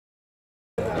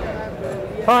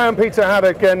Hi, I'm Peter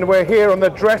Haddock, and we're here on the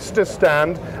Dressta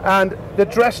stand, and the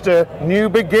Dressta new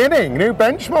beginning, new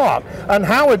benchmark. And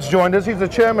Howard's joined us, he's the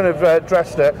chairman of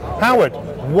Dressta. Howard,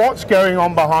 what's going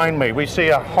on behind me? We see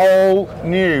a whole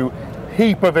new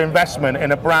heap of investment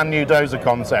in a brand new dozer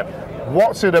concept.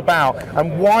 What's it about,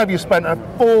 and why have you spent a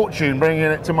fortune bringing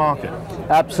it to market?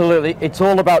 Absolutely, it's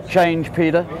all about change,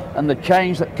 Peter, and the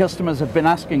change that customers have been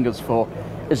asking us for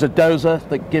is a dozer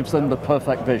that gives them the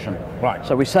perfect vision. Right.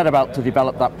 So we set about to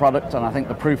develop that product, and I think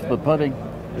the proof of the pudding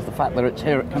is the fact that it's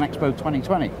here at ConExpo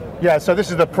 2020. Yeah, so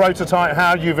this is the prototype.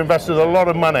 How you've invested a lot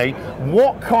of money.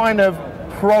 What kind of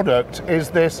product is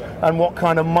this, and what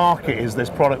kind of market is this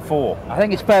product for? I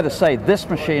think it's fair to say this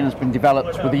machine has been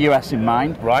developed with the US in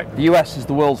mind. Right. The US is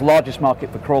the world's largest market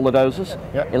for crawler dozers.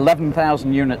 Yep.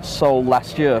 11,000 units sold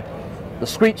last year. The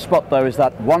sweet spot, though, is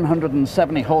that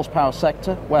 170 horsepower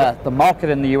sector, where the market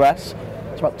in the US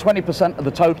is about 20% of the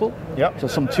total, Yep. so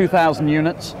some 2,000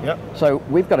 units. Yep. So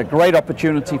we've got a great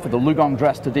opportunity for the LiuGong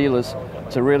Dressta dealers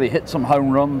to really hit some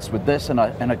home runs with this in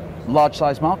a large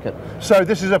size market. So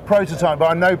this is a prototype,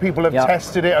 but I know people have Yep.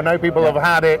 tested it, I know people Yep. have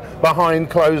had it behind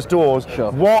closed doors.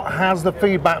 Sure. What has the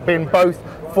feedback been, both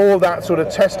for that sort of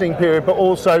testing period, but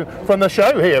also from the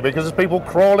show here, because there's people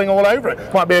crawling all over it?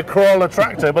 Might be a crawler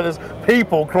tractor, but there's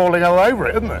people crawling all over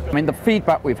it, isn't there? I mean, the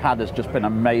feedback we've had has just been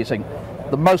amazing.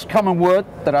 The most common word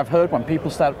that I've heard when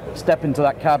people step into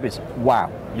that cab is wow.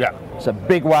 Yeah. It's a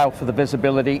big wow for the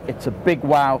visibility. It's a big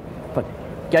wow for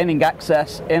gaining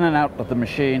access in and out of the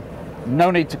machine.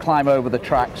 No need to climb over the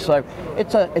track. So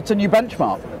it's a new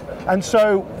benchmark. And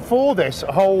so for this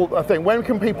whole thing, when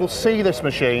can people see this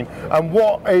machine, and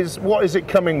what is it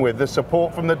coming with? The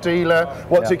support from the dealer?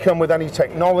 What's Yeah. it come with? Any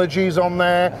technologies on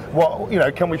there? What,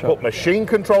 can we put machine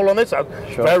control on this? That's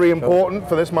very important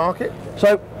for this market.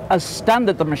 So as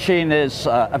standard, the machine is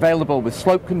available with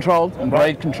slope control and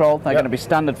grade control. They're going to be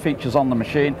standard features on the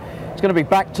machine. It's going to be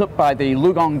backed up by the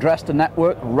LiuGong Dressta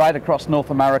network right across North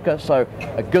America, so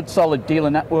a good solid dealer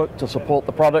network to support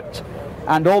the product.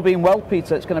 And all being well,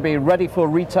 Peter, it's going to be ready for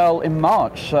retail in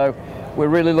March. So we're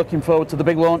really looking forward to the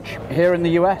big launch here in the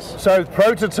US. So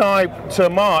prototype to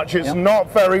March, it's Yep.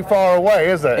 not very far away,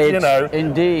 is it?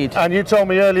 Indeed. And you told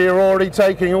me earlier you're already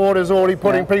taking orders, already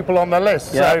putting people on the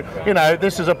list. Yeah. So,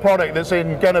 this is a product that's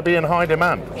going to be in high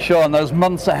demand. Sure, and those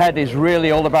months ahead is really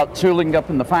all about tooling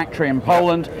up in the factory in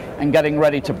Poland and getting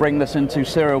ready to bring this into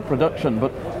serial production.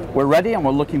 But we're ready, and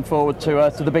we're looking forward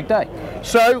to the big day.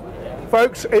 So,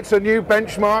 folks, it's a new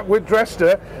benchmark with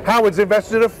Dressta. Howard's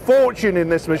invested a fortune in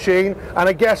this machine,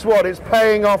 and guess what? It's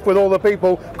paying off with all the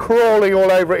people crawling all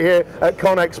over it here at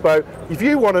ConExpo. If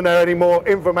you want to know any more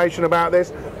information about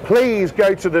this, please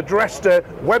go to the Dressta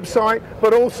website,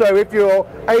 but also if you're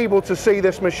able to see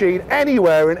this machine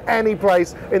anywhere in any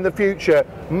place in the future,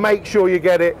 make sure you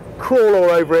get it, crawl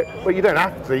all over it, but you don't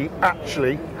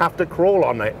actually have to crawl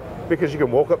on it, because you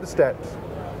can walk up the steps.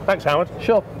 Thanks, Howard.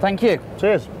 Sure, thank you.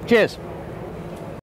 Cheers. Cheers.